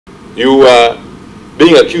You are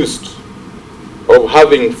being accused of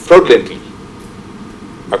having fraudulently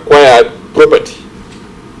acquired property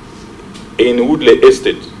in Woodley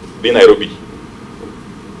Estate in Nairobi,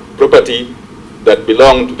 property that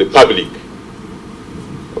belonged to the public,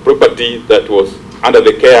 a property that was under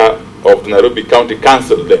the care of the Nairobi County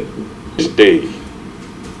Council then. This day,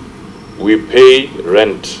 we pay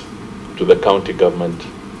rent to the county government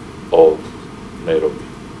of Nairobi.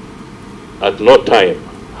 At no time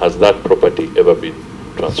has that property ever been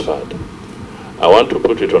transferred. I want to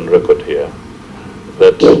put it on record here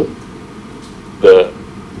that the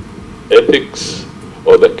ethics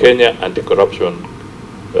or the Kenya anti-corruption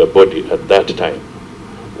body at that time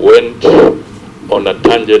went on a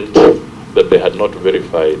tangent that they had not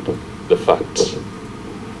verified the facts.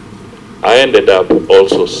 I ended up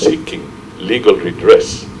also seeking legal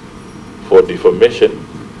redress for defamation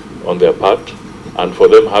on their part and for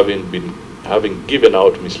them having given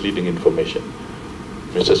out misleading information.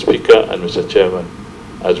 Mr. Speaker and Mr. Chairman,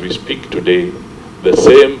 as we speak today, the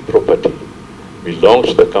same property belongs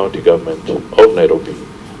to the county government of Nairobi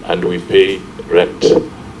and we pay rent.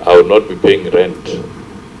 I will not be paying rent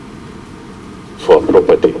for a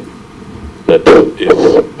property that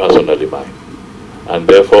is personally mine. And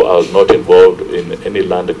therefore I was not involved in any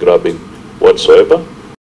land grabbing whatsoever.